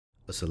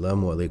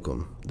Assalamu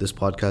alaikum. This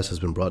podcast has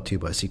been brought to you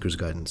by Seeker's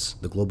Guidance,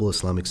 the Global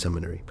Islamic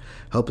Seminary.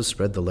 Help us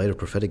spread the light of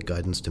prophetic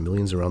guidance to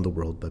millions around the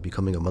world by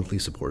becoming a monthly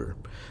supporter.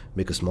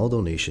 Make a small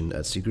donation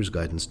at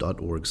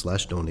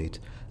seekersguidance.org/donate.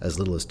 As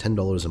little as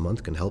 $10 a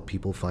month can help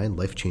people find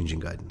life-changing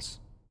guidance.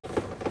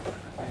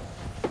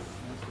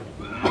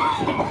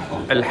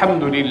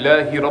 الحمد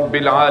لله رب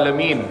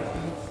العالمين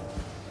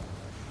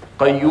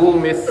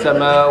قيوم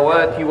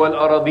السماوات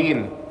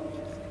والأرضين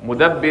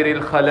مدبر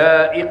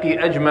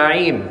الخلائق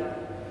أجمعين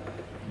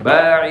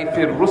باعث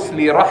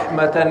الرسل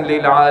رحمة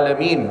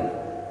للعالمين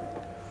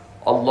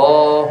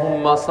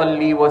اللهم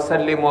صل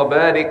وسلم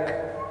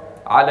وبارك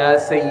على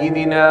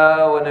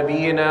سيدنا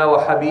ونبينا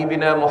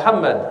وحبيبنا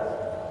محمد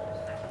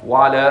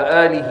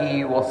وعلى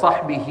آله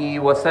وصحبه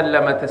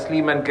وسلم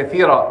تسليما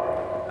كثيرا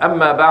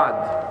أما بعد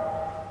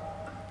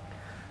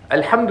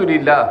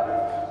Alhamdulillah,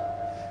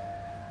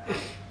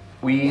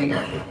 we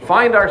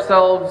find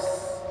ourselves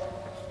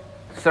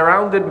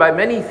surrounded by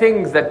many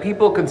things that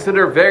people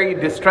consider very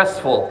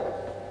distressful.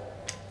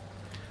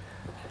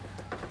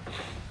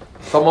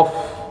 Some of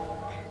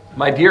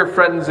my dear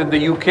friends in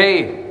the UK,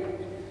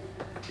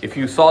 if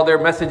you saw their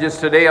messages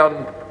today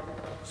on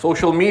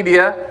social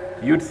media,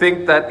 you'd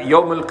think that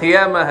Yawm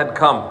al-Qiyamah had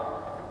come.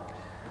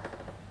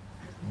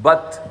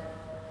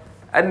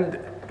 And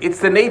it's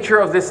the nature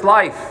of this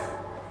life,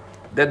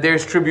 that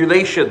there's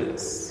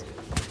tribulations,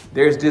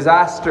 there's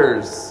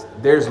disasters,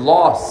 there's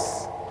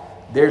loss,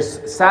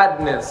 there's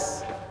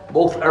sadness,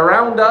 both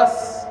around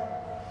us,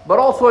 but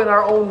also in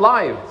our own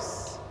lives.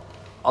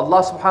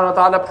 Allah subhanahu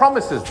wa ta'ala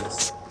promises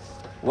this.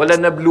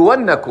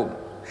 وَلَنَبْلُوَنَّكُمْ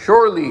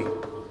Surely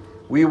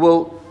we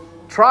will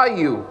try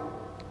you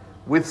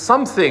with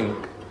something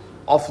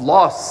of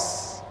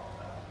loss.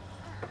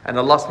 And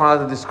Allah subhanahu wa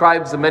ta'ala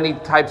describes the many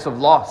types of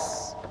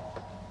loss.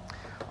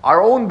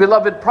 Our own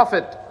beloved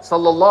Prophet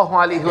sallallahu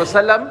alaihi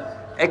wasallam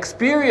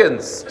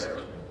experienced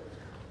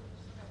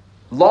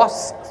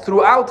loss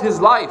throughout his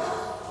life.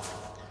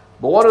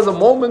 But one of the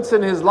moments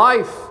in his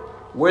life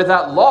where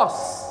that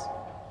loss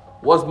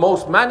was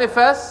most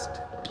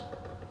manifest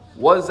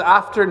was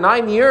after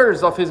 9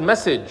 years of his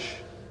message,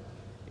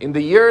 in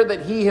the year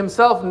that he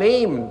himself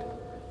named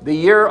the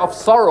year of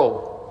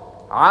sorrow,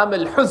 Aam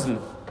al-Huzn.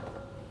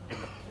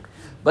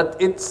 But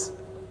it's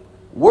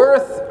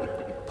worth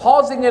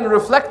pausing and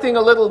reflecting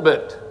a little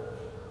bit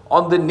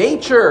on the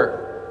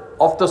nature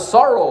of the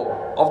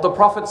sorrow of the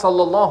Prophet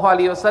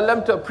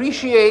ﷺ to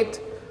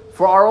appreciate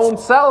for our own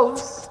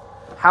selves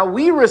how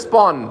we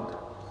respond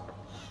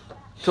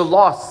to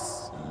loss,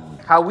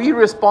 how we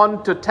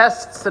respond to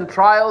tests and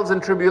trials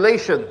and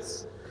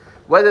tribulations,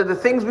 whether the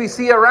things we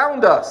see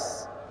around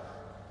us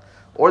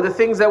or the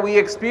things that we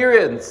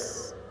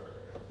experience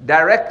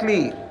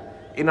directly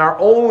in our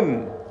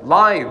own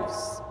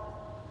lives.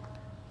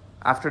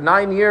 After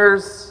 9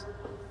 years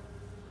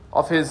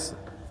of his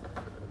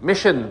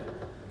mission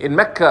in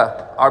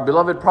Mecca, our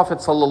beloved Prophet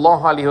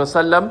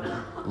ﷺ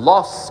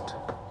lost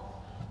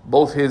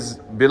both his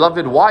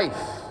beloved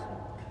wife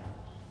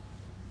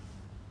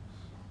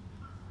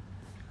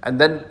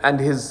and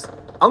his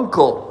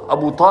uncle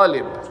Abu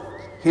Talib,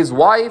 his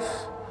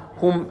wife,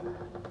 whom,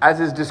 as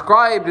is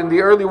described in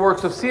the early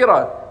works of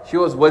Seerah, she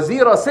was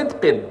Wazira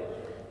Sidqin.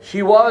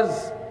 She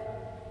was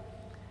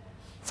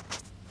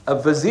a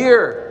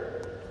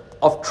vizier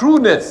of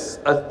trueness,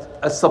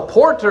 a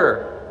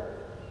supporter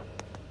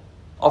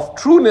of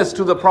trueness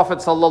to the Prophet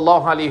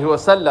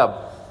ﷺ.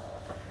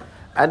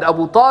 And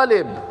Abu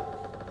Talib,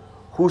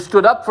 who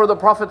stood up for the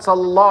Prophet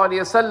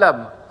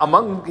ﷺ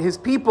among his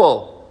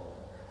people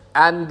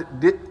and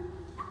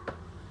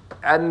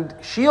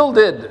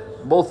shielded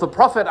both the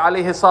Prophet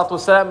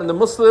ﷺ and the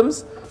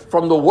Muslims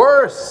from the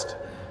worst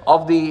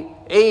of the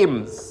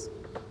aims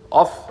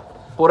of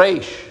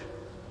Quraysh.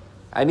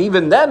 And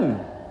even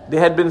then, they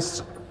had been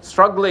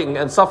struggling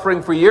and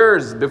suffering for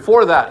years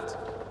before that.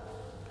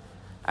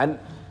 And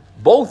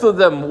both of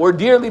them were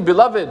dearly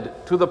beloved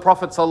to the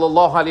Prophet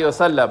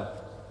ﷺ.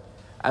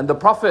 And the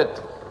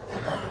Prophet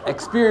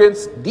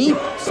experienced deep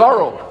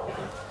sorrow.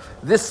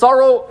 This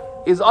sorrow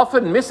is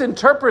often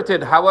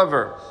misinterpreted,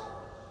 however.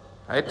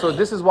 Right? So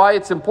this is why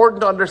it's important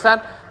to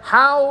understand,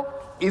 how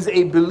is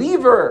a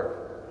believer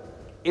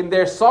in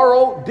their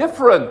sorrow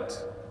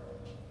different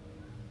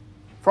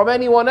from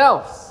anyone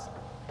else?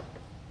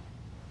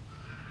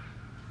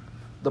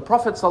 The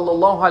Prophet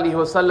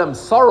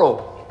ﷺ's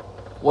sorrow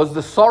was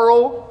the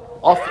sorrow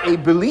of a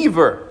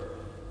believer,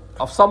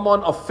 of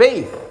someone of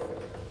faith,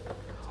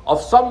 of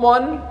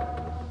someone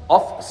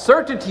of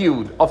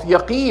certitude, of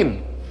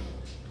yaqeen,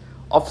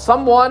 of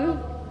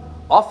someone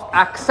of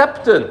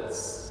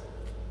acceptance,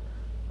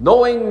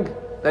 knowing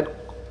that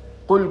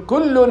قُلْ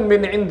كُلٌّ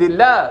مِّنْ عِنْدِ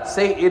اللَّهِ,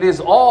 say it is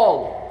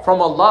all from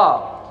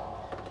Allah.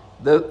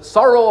 The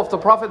sorrow of the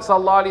Prophet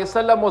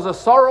ﷺ was a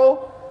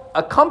sorrow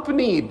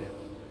accompanied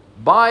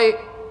by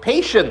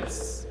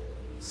patience,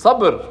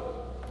 sabr.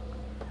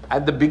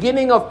 And the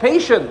beginning of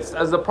patience,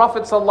 as the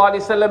Prophet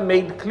ﷺ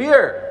made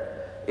clear,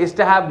 is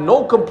to have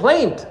no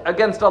complaint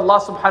against Allah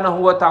subhanahu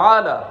wa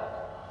ta'ala.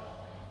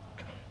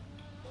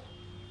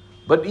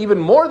 But even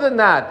more than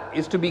that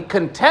is to be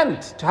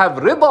content, to have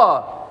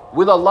rida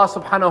with Allah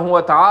subhanahu wa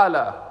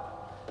ta'ala,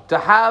 to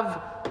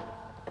have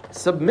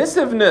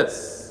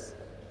submissiveness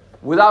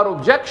without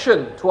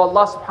objection to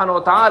Allah subhanahu wa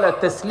ta'ala,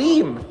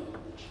 taslim.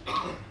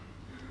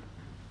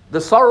 The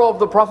sorrow of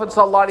the Prophet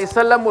sallallahu alaihi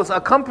wasallam was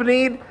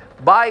accompanied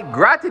by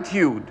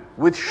gratitude,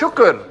 with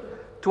shukr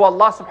to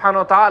Allah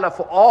subhanahu wa ta'ala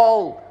for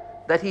all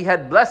that He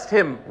had blessed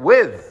him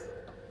with.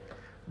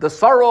 The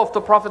sorrow of the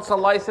Prophet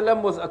sallallahu alaihi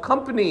wasallam was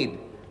accompanied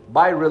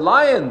by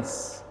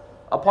reliance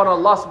upon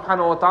Allah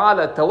subhanahu wa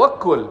ta'ala,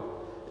 tawakkul.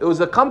 It was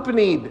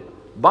accompanied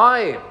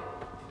by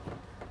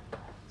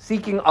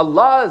seeking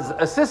Allah's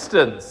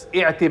assistance,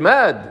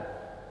 i'timad,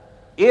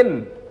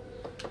 in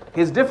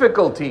his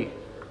difficulty.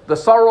 The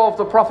sorrow of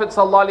the Prophet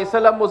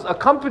ﷺ was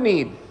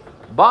accompanied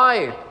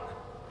by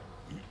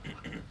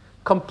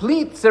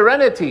complete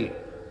serenity,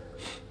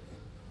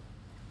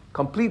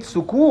 complete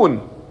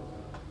sukoon,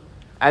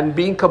 and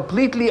being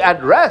completely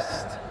at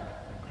rest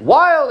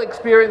while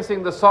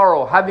experiencing the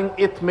sorrow, having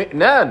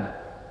itmi'nan.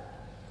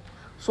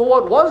 So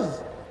what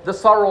was the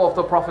sorrow of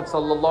the Prophet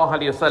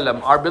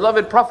ﷺ? Our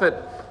beloved Prophet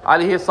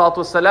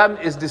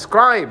ﷺ is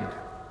described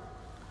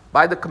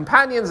by the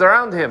companions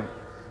around him.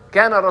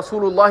 كان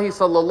رسول الله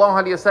صلى الله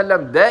عليه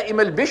وسلم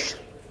دائم البشر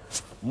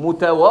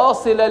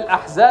متواصل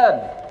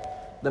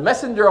الأحزان. The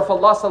Messenger of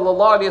Allah صلى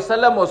الله عليه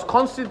وسلم was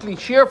constantly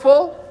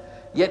cheerful,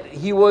 yet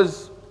he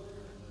was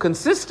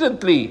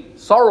consistently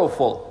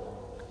sorrowful.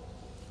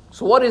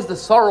 So what is the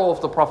sorrow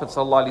of the Prophet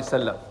صلى الله عليه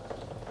وسلم?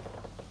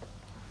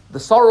 The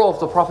sorrow of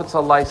the Prophet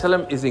صلى الله عليه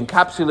وسلم is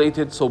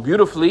encapsulated so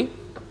beautifully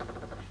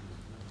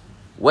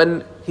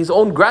when his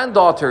own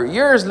granddaughter,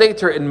 years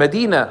later in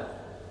Medina,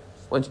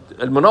 when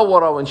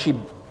Al-Munawwara, when she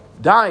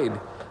died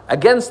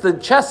against the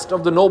chest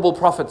of the noble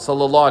Prophet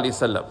sallallahu alaihi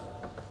wasallam.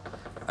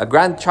 A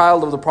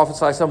grandchild of the Prophet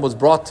sallallahu alaihi wasallam was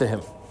brought to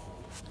him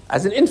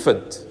as an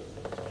infant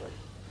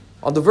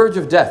on the verge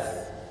of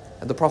death,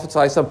 and the Prophet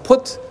sallallahu alaihi wasallam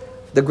put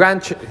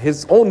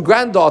his own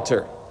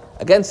granddaughter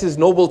against his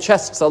noble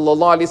chest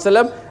sallallahu alaihi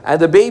wasallam, and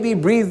the baby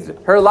breathed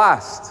her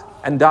last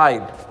and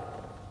died.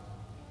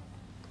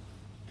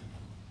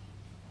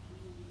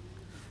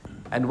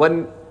 And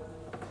when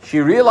she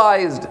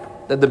realized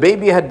that the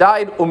baby had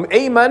died,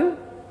 Ayman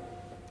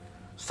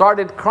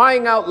started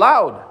crying out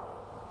loud.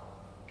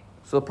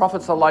 So the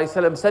Prophet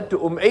ﷺ said to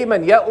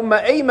Ayman, Ya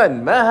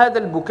Ayman, ma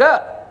hadha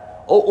al-buka?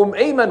 O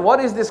Ayman,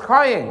 what is this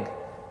crying?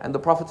 And the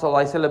Prophet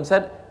ﷺ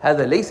said,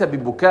 Hadha laysa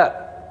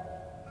bi-buka.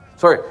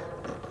 Sorry.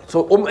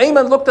 So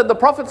Ayman looked at the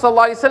Prophet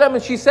ﷺ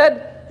and she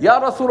said, Ya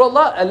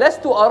Rasulullah,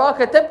 alastu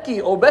araka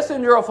tabki, O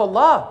Messenger of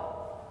Allah,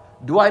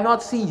 do I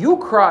not see you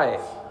cry?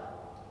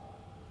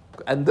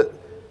 And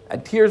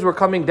tears were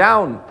coming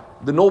down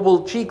the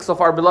noble cheeks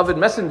of our beloved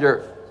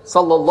Messenger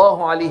sallallahu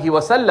alaihi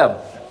wasallam.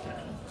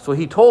 So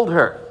he told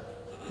her,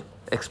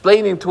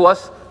 explaining to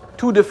us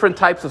two different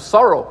types of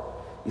sorrow.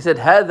 He said,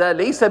 "Hada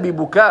laysa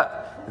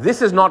bibuka."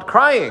 This is not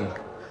crying,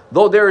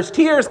 though there is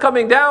tears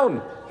coming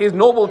down his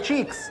noble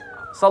cheeks.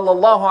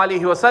 Sallallahu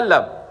alaihi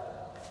wasallam.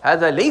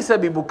 "Hada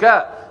laysa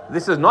bibuka."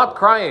 This is not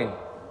crying.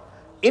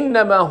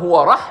 "Innama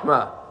huwa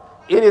rahma."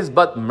 It is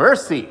but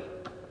mercy.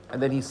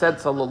 And then he said,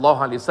 sallallahu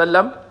alaihi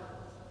wasallam,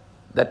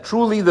 that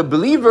truly the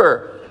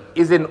believer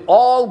is in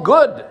all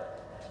good,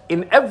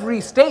 in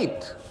every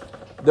state.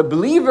 The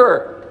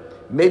believer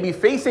may be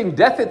facing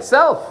death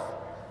itself,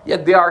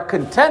 yet they are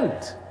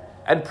content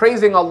and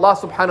praising Allah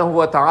subhanahu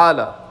wa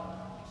ta'ala.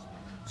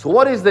 So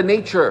what is the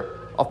nature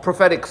of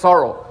prophetic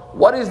sorrow?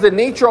 What is the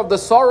nature of the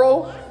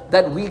sorrow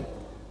that we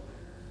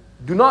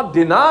do not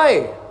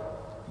deny,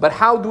 but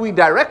how do we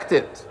direct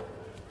it?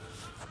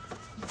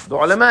 The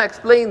ulama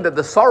explained that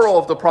the sorrow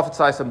of the Prophet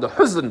ﷺ, the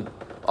huzn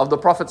of the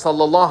Prophet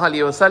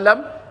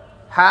ﷺ,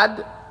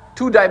 had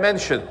two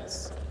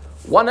dimensions.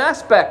 One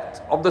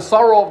aspect of the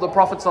sorrow of the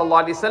Prophet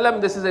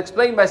ﷺ, this is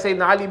explained by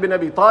Sayyidina Ali bin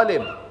Abi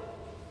Talib,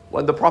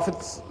 when the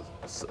Prophet's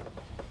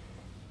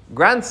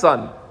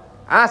grandson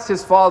asked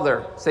his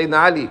father,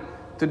 Sayyidina Ali,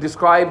 to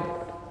describe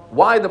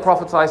why the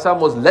Prophet ﷺ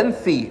was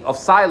lengthy of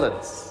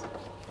silence.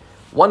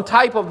 One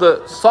type of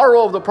the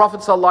sorrow of the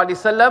Prophet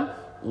ﷺ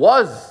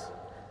was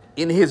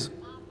in his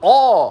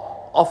awe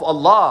of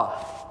Allah,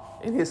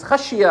 in his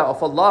khashiyah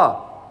of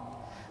Allah,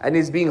 and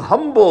his being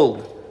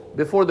humbled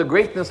before the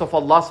greatness of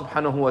Allah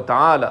subhanahu wa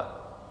ta'ala,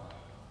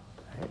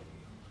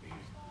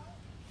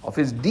 of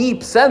his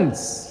deep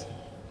sense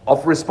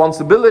of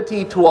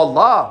responsibility to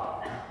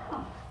Allah,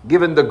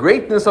 given the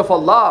greatness of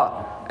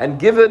Allah, and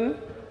given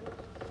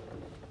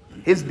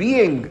his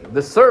being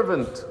the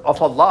servant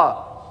of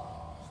Allah,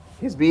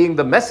 his being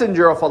the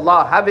messenger of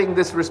Allah, having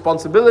this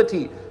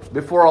responsibility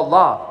before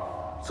Allah.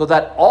 So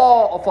that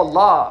awe of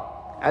Allah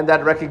and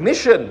that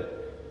recognition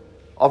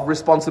of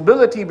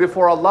responsibility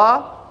before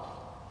Allah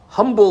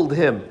humbled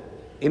him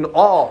in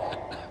awe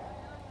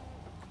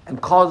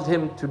and caused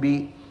him to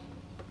be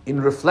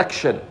in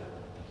reflection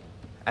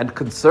and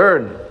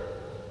concern.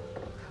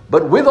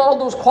 But with all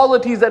those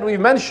qualities that we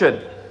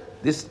mentioned,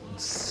 this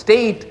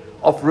state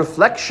of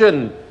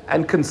reflection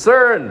and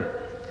concern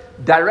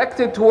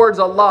directed towards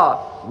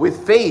Allah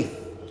with faith,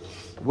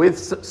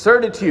 with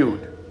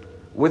certitude,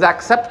 with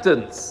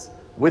acceptance,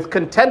 with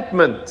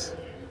contentment,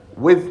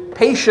 with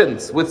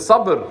patience, with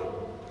sabr,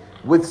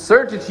 with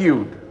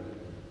certitude,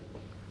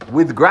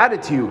 with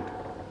gratitude.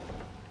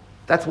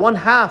 That's one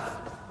half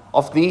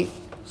of the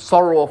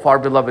sorrow of our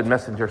beloved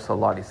Messenger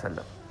sallallahu alaihi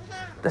wasallam.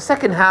 The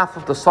second half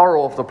of the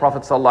sorrow of the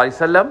Prophet sallallahu alaihi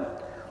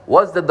wasallam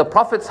was that the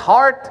Prophet's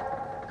heart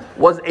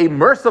was a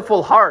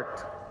merciful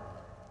heart.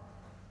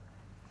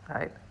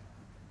 Right?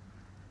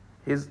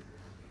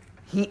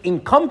 He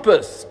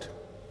encompassed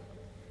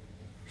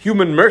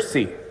human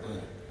mercy.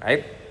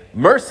 Right?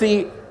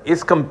 Mercy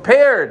is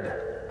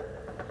compared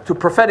to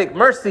prophetic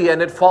mercy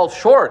and it falls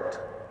short.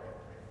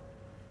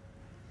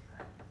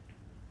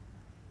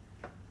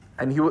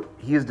 And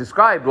he is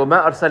described,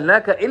 وَمَا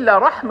أَرْسَلْنَاكَ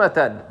إِلَّا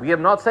رَحْمَةً. We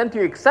have not sent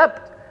you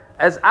except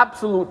as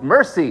absolute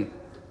mercy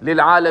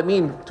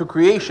لِلْعَالَمِينَ, to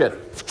creation.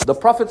 The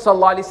Prophet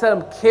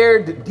ﷺ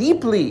cared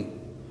deeply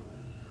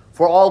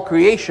for all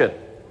creation.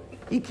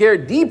 He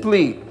cared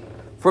deeply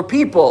for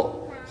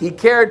people. He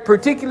cared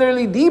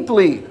particularly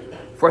deeply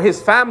for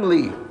his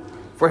family,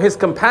 for his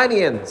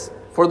companions,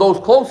 for those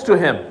close to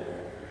him.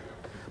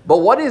 But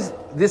what is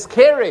this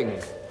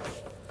caring?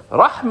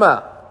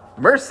 Rahmah,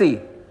 mercy,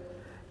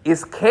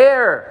 is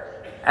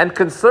care and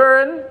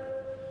concern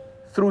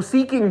through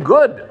seeking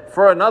good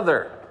for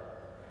another.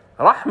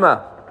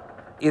 Rahmah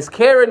is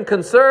care and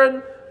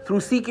concern through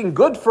seeking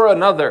good for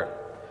another.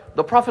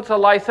 The Prophet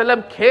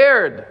ﷺ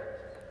cared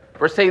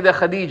for Sayyidah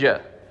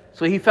Khadija,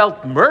 so he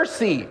felt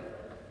mercy,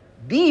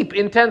 deep,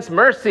 intense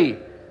mercy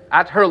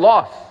at her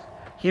loss.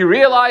 He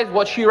realized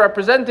what she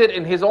represented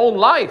in his own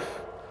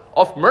life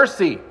of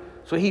mercy,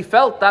 so he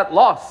felt that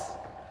loss.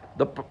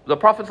 The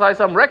Prophet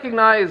ﷺ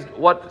recognized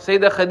what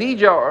Sayyidah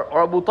Khadija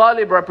or Abu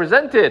Talib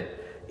represented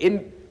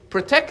in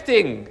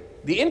protecting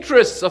the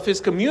interests of his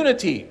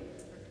community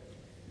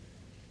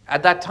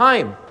at that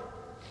time.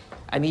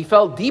 And he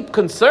felt deep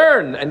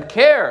concern and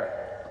care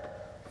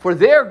for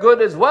their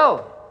good as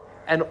well.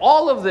 And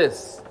all of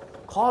this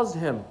caused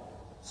him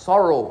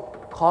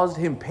sorrow, caused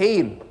him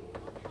pain.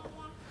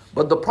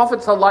 But the Prophet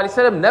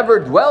ﷺ never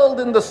dwelled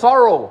in the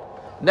sorrow,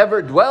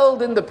 never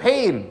dwelled in the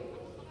pain.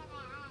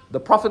 The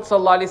Prophet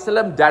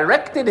ﷺ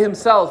directed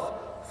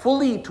himself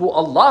fully to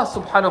Allah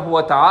subhanahu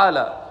wa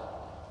ta'ala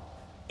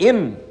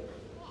in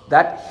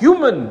that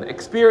human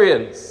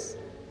experience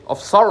of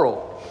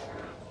sorrow.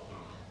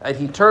 And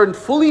he turned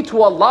fully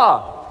to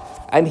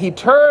Allah, and he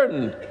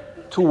turned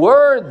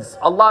towards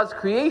Allah's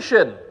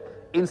creation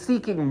in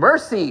seeking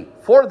mercy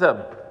for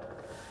them.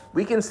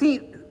 We can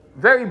see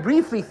very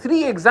briefly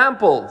 3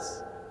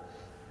 examples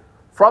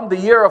from the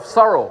year of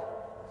sorrow.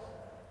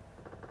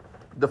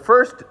 The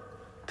first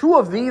 2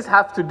 of these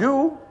have to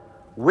do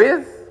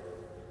with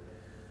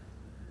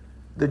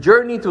the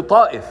journey to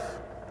Ta'if.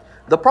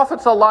 The Prophet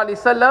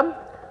ﷺ,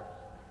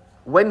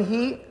 when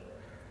he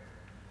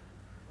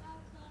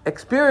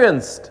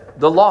experienced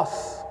the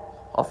loss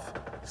of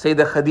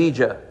Sayyidah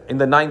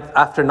Khadija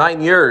after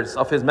 9 years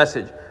of his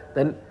message,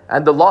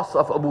 and the loss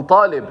of Abu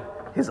Talib,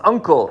 his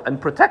uncle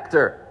and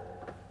protector,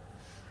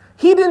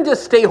 he didn't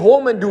just stay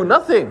home and do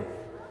nothing.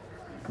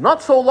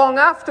 Not so long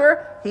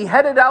after, he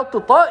headed out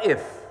to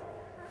Ta'if.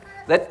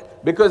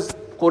 Because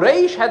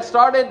Quraysh had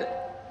started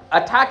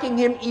attacking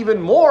him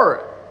even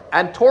more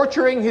and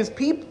torturing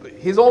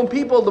his own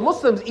people, the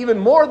Muslims, even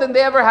more than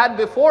they ever had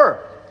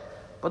before.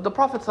 But the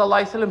Prophet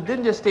ﷺ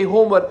didn't just stay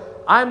home,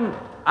 but I'm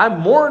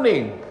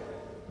mourning.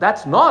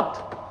 That's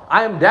not.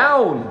 I am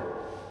down.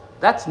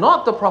 That's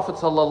not the Prophet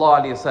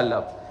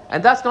ﷺ.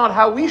 And that's not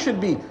how we should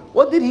be.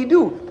 What did he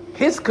do?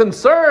 His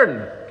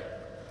concern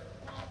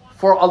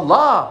for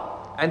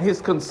Allah and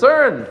his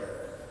concern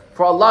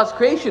for Allah's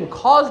creation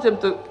caused him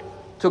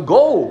to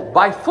go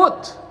by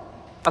foot,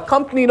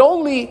 accompanied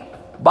only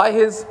by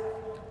his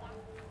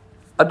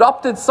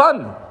adopted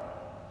son,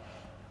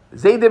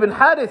 Zayd ibn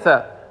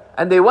Haritha.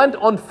 And they went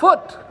on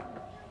foot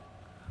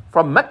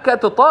from Mecca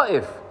to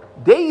Ta'if,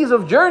 days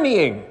of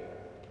journeying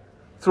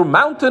through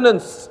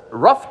mountainous,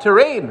 rough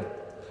terrain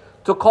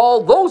to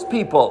call those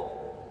people.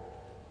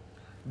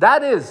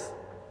 That is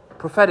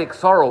prophetic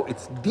sorrow.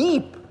 It's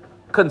deep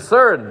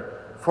concern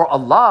for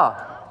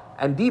Allah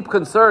and deep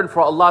concern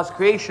for Allah's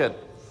creation.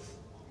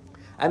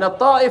 And at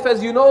Ta'if,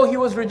 as you know, he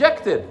was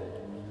rejected.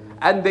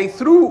 And they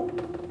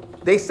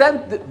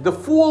sent the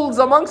fools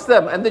amongst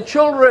them and the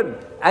children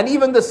and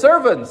even the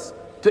servants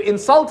to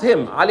insult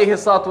him, alayhi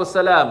salatu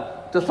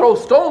wasalam, to throw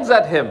stones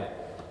at him.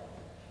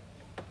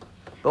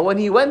 But when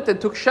he went and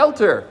took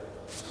shelter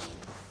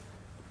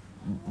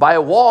by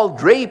a wall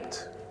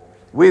draped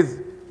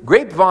with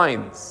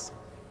grapevines,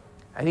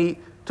 and he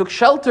took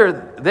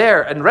shelter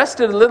there and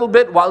rested a little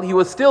bit while he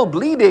was still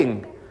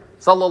bleeding,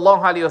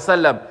 sallallahu alayhi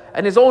wasallam,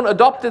 and his own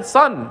adopted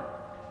son,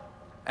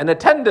 an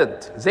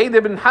attendant, Zayd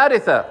ibn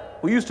Haritha,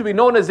 who used to be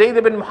known as Zayd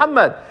ibn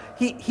Muhammad,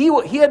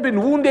 he had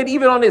been wounded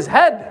even on his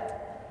head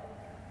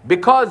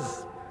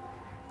because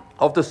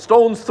of the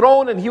stones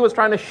thrown, and he was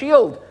trying to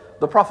shield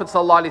the Prophet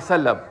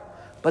ﷺ.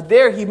 But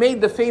there he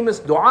made the famous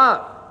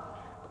dua.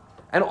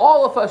 And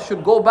all of us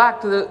should go back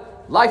to the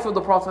life of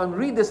the Prophet and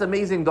read this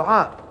amazing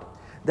dua.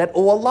 That,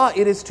 oh Allah,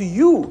 it is to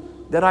you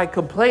that I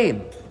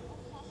complain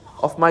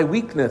of my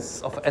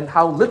weakness and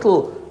how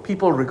little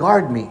people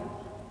regard me.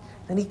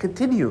 Then he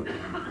continued.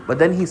 But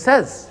then he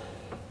says,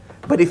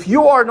 but if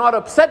you are not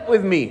upset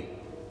with me,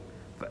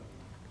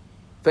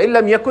 فَإِن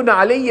لَمْ يَكُنْ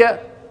عَلَيَّ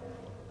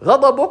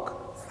غَضَبُكَ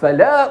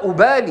فَلَا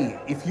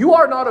أُبَالِي. If you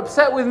are not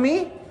upset with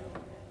me,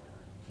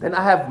 then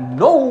I have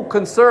no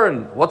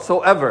concern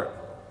whatsoever.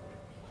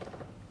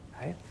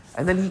 Right?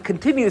 And then he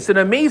continues an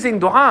amazing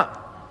dua.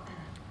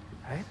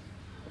 Right?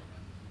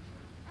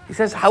 He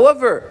says,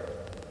 however,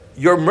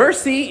 your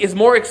mercy is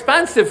more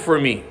expansive for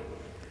me.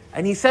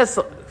 And he says,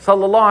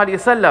 sallallahu alayhi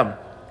wasallam,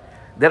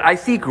 that I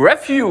seek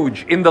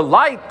refuge in the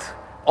light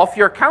of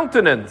your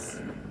countenance.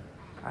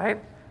 Right?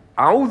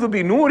 أعوذ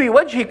بنور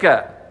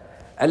وجهك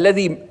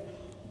الذي.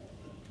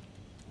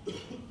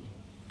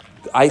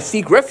 I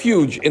seek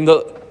refuge in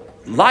the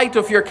light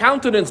of your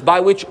countenance by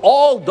which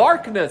all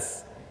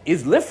darkness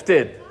is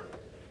lifted.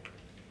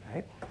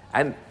 Right?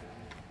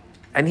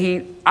 And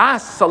he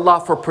asks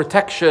Allah for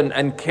protection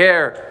and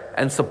care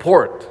and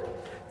support.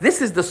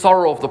 This is the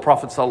sorrow of the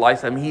Prophet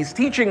ﷺ. He's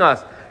teaching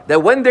us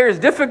that when there is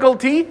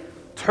difficulty,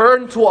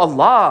 turn to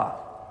Allah.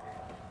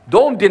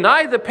 Don't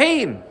deny the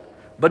pain,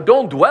 but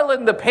don't dwell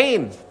in the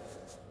pain.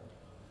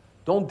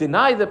 Don't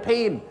deny the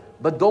pain,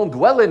 but don't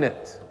dwell in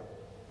it.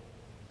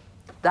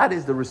 That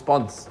is the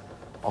response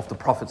of the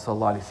Prophet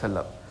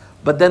ﷺ.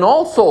 But then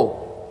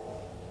also,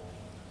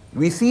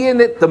 we see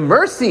in it the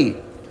mercy,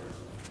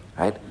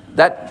 right?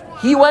 That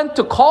he went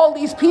to call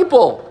these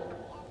people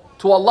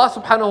to Allah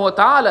subhanahu wa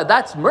ta'ala.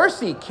 That's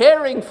mercy,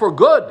 caring for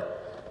good.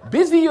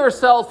 Busy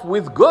yourself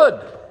with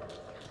good.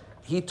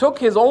 He took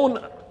his own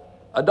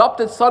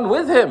adopted son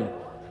with him.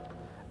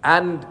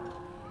 And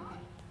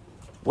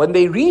when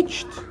they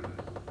reached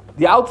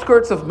the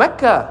outskirts of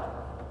Mecca,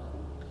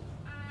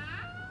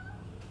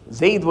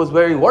 Zayd was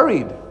very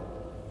worried.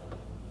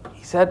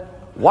 He said,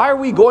 why are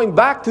we going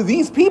back to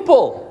these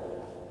people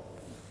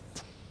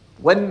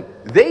when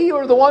they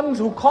are the ones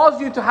who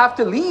caused you to have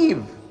to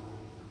leave?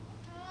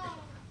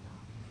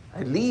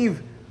 And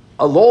leave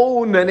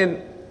alone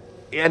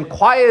and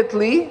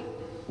quietly,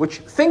 which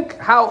think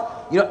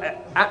how,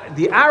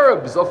 the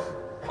Arabs of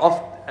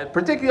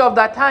particularly of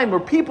that time were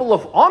people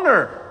of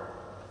honor.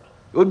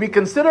 It would be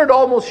considered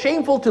almost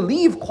shameful to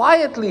leave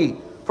quietly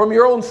from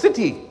your own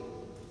city.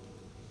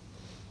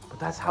 But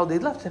that's how they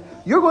left.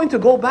 You're going to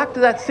go back to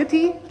that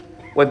city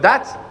when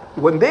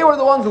they were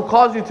the ones who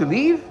caused you to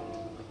leave,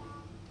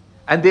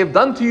 and they've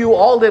done to you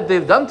all that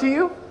they've done to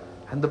you.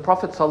 And the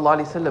Prophet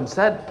ﷺ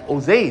said, O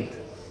Zayd,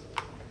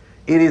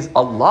 it is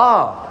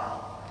Allah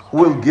who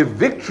will give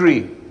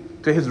victory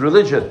to His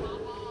religion.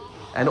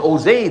 And O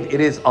Zayd, it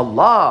is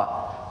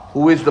Allah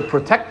who is the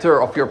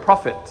protector of your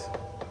Prophet.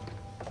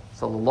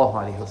 Sallallahu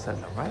Alaihi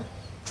Wasallam, right?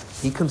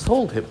 He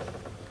consoled him.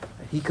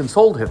 He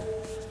consoled him.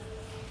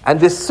 And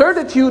this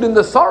certitude in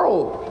the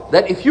sorrow,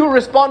 that if you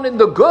respond in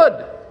the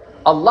good,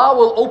 Allah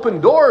will open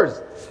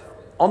doors.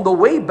 On the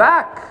way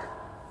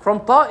back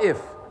from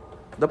Ta'if,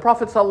 the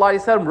Prophet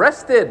ﷺ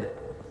rested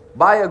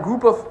by a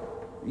group of,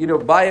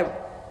 by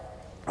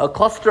a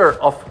cluster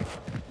of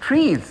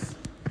trees.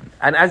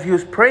 And as he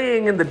was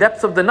praying in the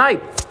depths of the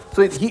night,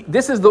 so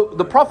this is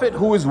the Prophet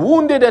who is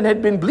wounded and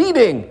had been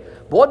bleeding.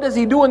 But what does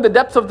he do in the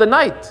depths of the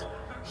night?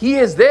 He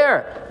is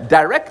there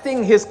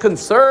directing his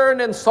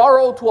concern and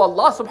sorrow to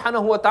Allah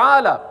subhanahu wa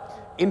ta'ala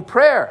in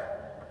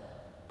prayer.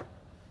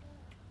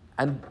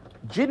 And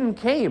jinn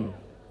came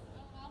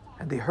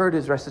and they heard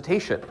his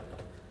recitation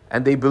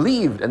and they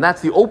believed, and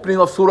that's the opening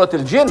of Surah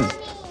Al-Jinn.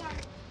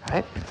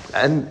 Right?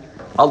 And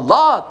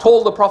Allah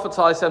told the Prophet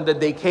ﷺ that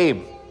they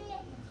came.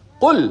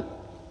 قُلْ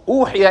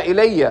أُوحِيَ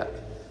إِلَيَّ.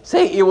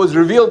 Say, it was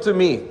revealed to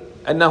me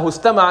أَنَّهُ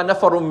اسْتَمَعَ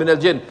نَفَرٌ مِّنَ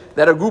الْجِنِّ,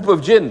 that a group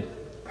of jinn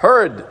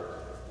heard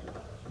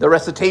the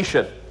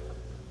recitation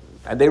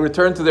and they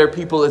returned to their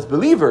people as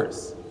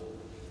believers.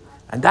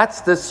 And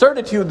that's the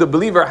certitude the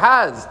believer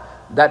has,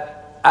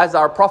 that as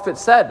our Prophet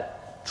said,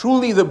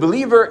 truly the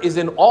believer is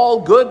in all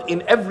good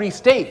in every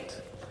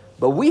state.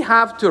 But we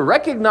have to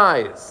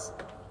recognize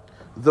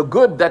the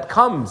good that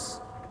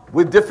comes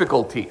with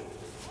difficulty.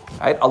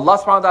 Right? Allah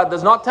subhanahu wa ta'ala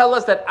does not tell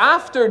us that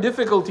after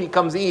difficulty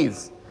comes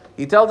ease.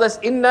 He tells us,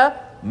 Inna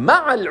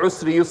ma'al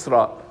usri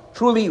yusra.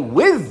 Truly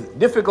with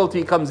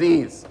difficulty comes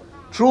ease.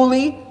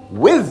 Truly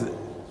with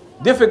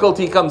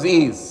difficulty comes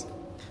ease.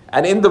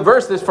 And in the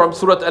verses from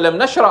Surah Alam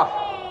Nashrah,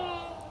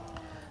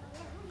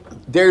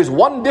 there's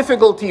one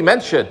difficulty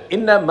mentioned.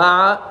 Inna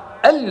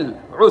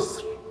ma'al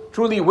usr.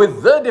 Truly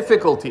with the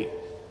difficulty.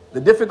 The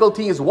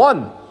difficulty is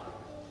one,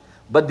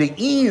 but the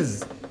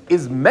ease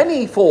is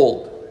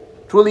manyfold.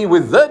 Truly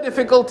with the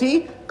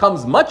difficulty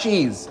comes much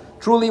ease.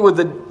 Truly with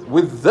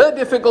the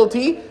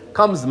difficulty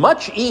comes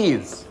much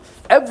ease.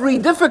 Every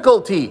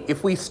difficulty,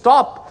 if we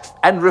stop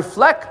and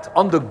reflect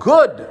on the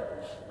good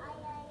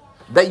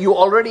that you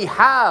already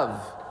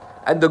have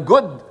and the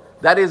good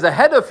that is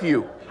ahead of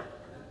you,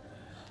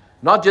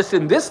 not just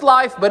in this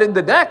life but in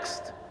the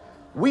next,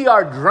 we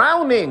are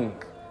drowning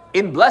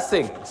in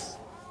blessings.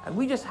 And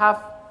we just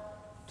have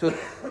to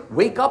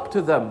wake up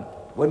to them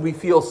when we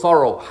feel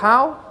sorrow.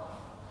 How?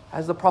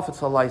 As the Prophet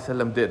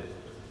ﷺ did.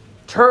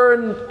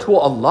 Turn to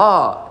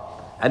Allah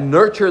and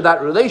nurture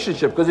that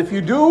relationship, because if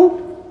you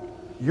do,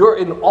 you're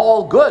in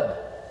all good.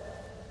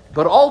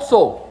 But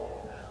also,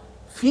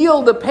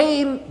 feel the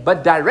pain,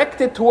 but direct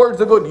it towards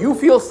the good. You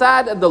feel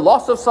sad at the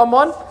loss of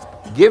someone,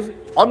 give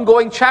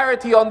ongoing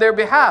charity on their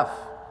behalf.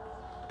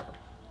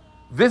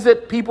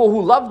 Visit people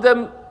who love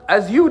them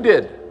as you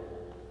did.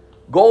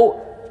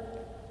 Go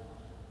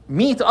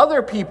meet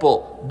other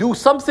people. Do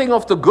something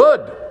of the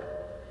good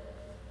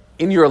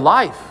in your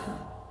life.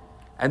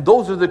 And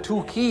those are the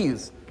two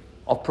keys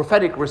of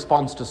prophetic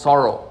response to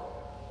sorrow,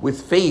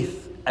 with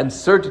faith and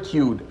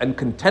certitude and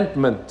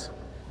contentment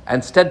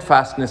and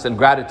steadfastness and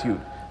gratitude.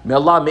 May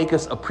Allah make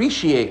us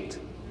appreciate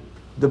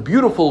the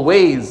beautiful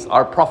ways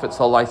our Prophet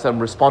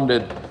ﷺ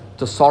responded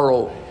to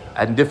sorrow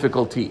and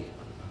difficulty.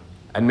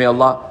 And may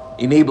Allah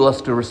enable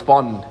us to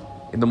respond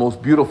in the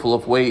most beautiful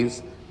of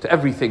ways to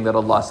everything that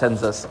Allah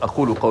sends us.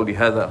 أقول قولي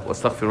هذا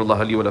وأستغفر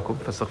الله لي ولكم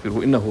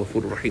فاستغفروه إنه هو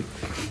الغفور الرحيم.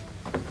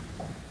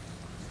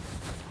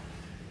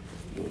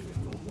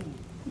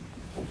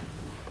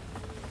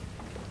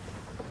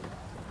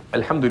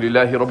 الحمد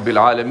لله رب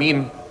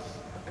العالمين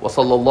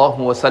وصلى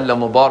الله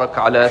وسلم وبارك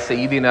على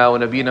سيدنا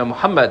ونبينا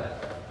محمد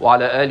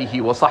وعلى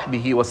آله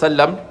وصحبه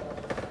وسلم.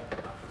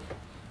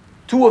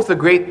 Two of the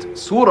great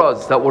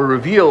surahs that were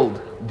revealed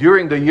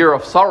during the year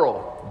of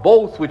sorrow,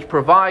 both which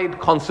provide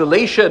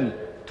consolation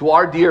to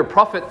our dear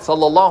Prophet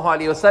sallallahu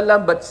alaihi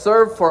wasallam, but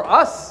serve for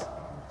us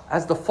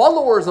as the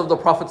followers of the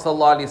Prophet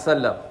sallallahu alaihi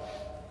wasallam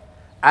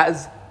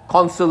as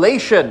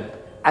consolation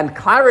and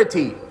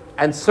clarity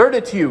and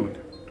certitude,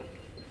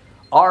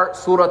 are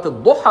Surah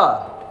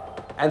Al-Duha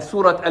and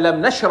Surah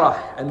Alam Nashrah,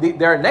 and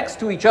they're next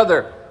to each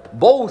other.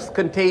 Both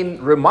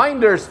contain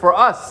reminders for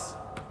us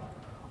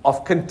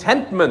of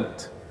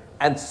contentment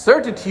and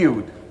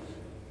certitude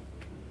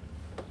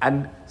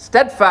and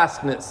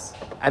steadfastness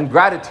and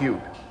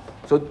gratitude.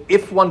 So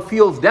if one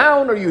feels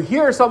down or you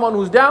hear someone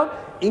who's down,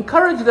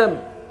 encourage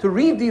them to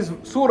read these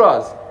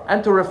surahs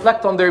and to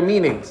reflect on their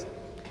meanings.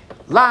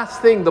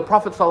 Last thing, the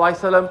Prophet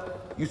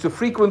ﷺ used to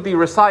frequently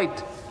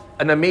recite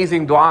an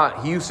amazing dua.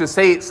 He used to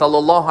say,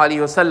 sallallahu alayhi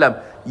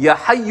wasallam, Ya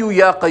Hayyu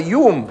Ya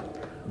Qayyum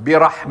bi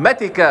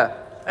rahmatika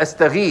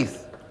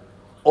astaghith.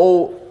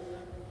 O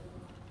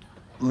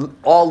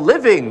all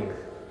living,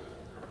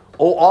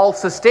 O all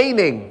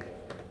sustaining,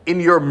 in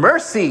your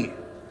mercy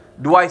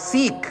do I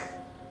seek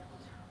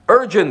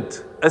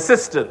urgent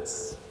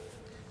assistance.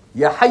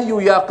 Ya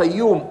Hayyu Ya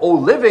Qayyum, O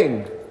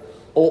living,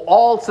 O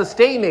all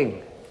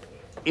sustaining,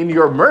 in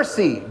your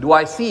mercy do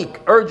I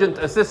seek urgent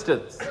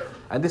assistance.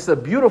 And this is a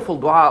beautiful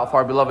dua of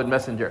our beloved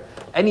messenger.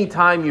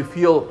 Anytime you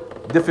feel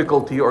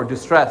difficulty or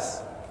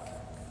distress,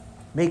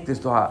 make this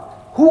dua.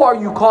 Who are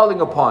you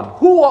calling upon?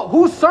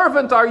 Whose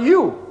servant are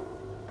you?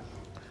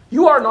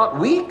 You are not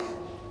weak.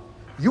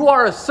 You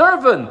are a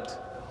servant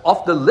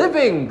of the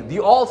living, the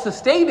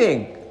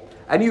all-sustaining.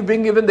 And you've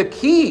been given the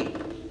key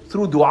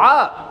through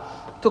dua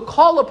to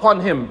call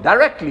upon Him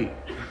directly.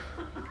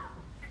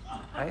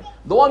 Right?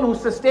 The one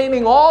who's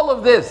sustaining all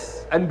of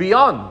this and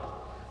beyond.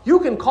 You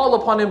can call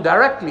upon Him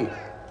directly.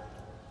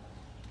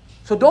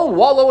 So don't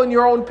wallow in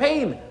your own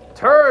pain.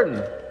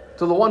 Turn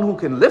to the one who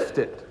can lift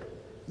it.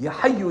 Ya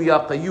Hayyu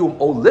Ya Qayyum,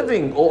 O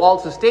living, O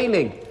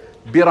all-sustaining,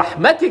 bi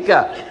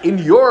rahmatika, in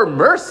your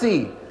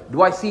mercy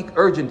do I seek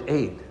urgent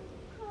aid.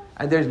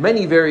 And there's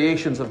many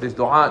variations of this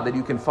dua that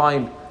you can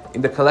find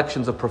in the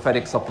collections of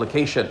prophetic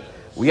supplication.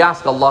 We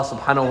ask Allah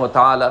subhanahu wa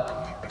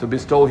ta'ala to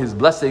bestow His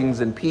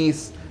blessings and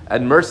peace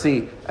and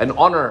mercy and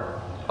honor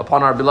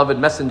upon our beloved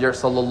messenger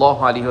sallallahu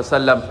alaihi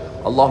wasallam.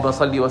 Allahumma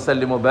salli wa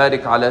sallim wa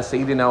barik ala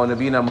sayyidina wa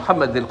nabina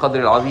Muhammad dhil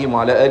qadr al-azim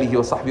wa ala alihi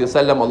wa sahbihi wa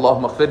sallam.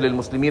 Allahumma ighfir lil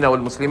muslimina wal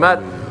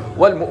muslimat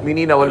wal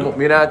mu'minina wal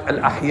mu'minat al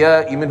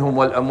ahya'i minhum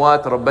wal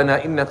amwat.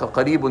 Rabbana innaka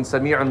qareebun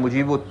sami'un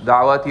mujibu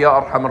da'awat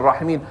ya arhamar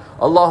rahimin.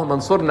 Allahumma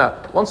ansurna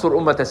wansur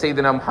ummata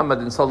sayyidina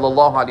Muhammadin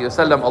sallallahu alaihi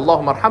wasallam.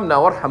 Allahumma arhamna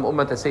warham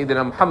ummata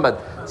sayyidina Muhammad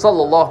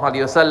sallallahu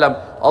alaihi wasallam.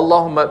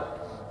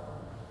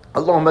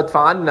 اللهم ادفع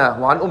عنا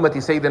وعن أمة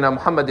سيدنا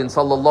محمد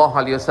صلى الله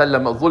عليه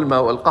وسلم الظلم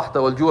والقحط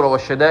والجور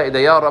والشدائد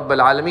يا رب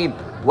العالمين،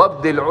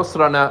 وابدل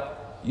عسرنا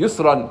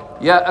يسرا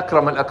يا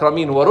أكرم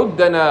الأكرمين،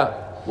 وردنا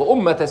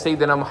وأمة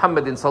سيدنا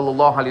محمد صلى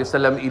الله عليه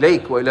وسلم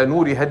إليك وإلى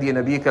نور هدي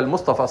نبيك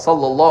المصطفى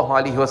صلى الله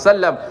عليه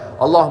وسلم.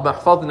 اللهم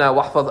احفظنا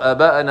واحفظ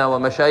آباءنا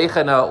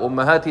ومشايخنا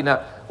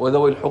وأمهاتنا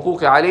وذوي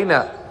الحقوق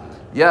علينا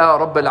يا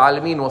رب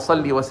العالمين.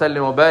 وصلي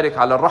وسلم وبارك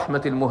على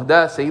الرحمة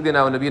المهداة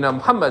سيدنا ونبينا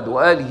محمد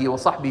وآله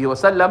وصحبه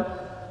وسلم.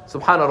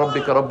 سبحان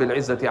ربك رب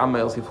العزة عما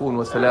يصفون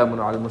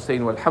وسلام على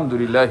المرسلين والحمد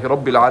لله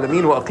رب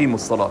العالمين وأقيموا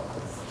الصلاة.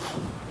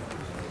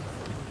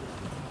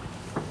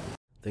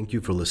 Thank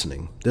you for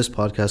listening. This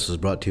podcast was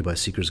brought to you by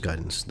Seekers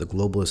Guidance, the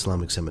Global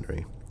Islamic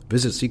Seminary.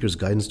 Visit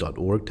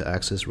seekersguidance.org to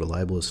access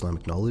reliable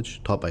Islamic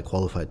knowledge taught by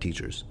qualified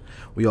teachers.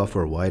 We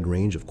offer a wide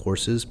range of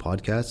courses,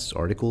 podcasts,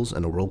 articles,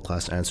 and a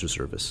world-class answer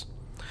service.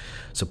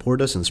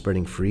 Support us in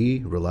spreading free,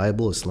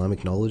 reliable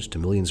Islamic knowledge to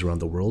millions around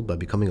the world by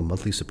becoming a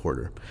monthly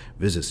supporter.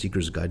 Visit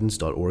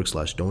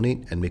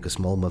seekersguidance.org/donate and make a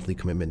small monthly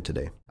commitment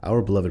today.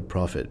 Our beloved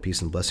Prophet,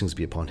 peace and blessings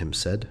be upon him,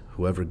 said,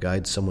 "Whoever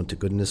guides someone to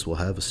goodness will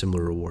have a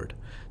similar reward."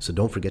 So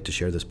don't forget to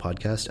share this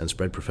podcast and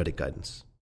spread prophetic guidance.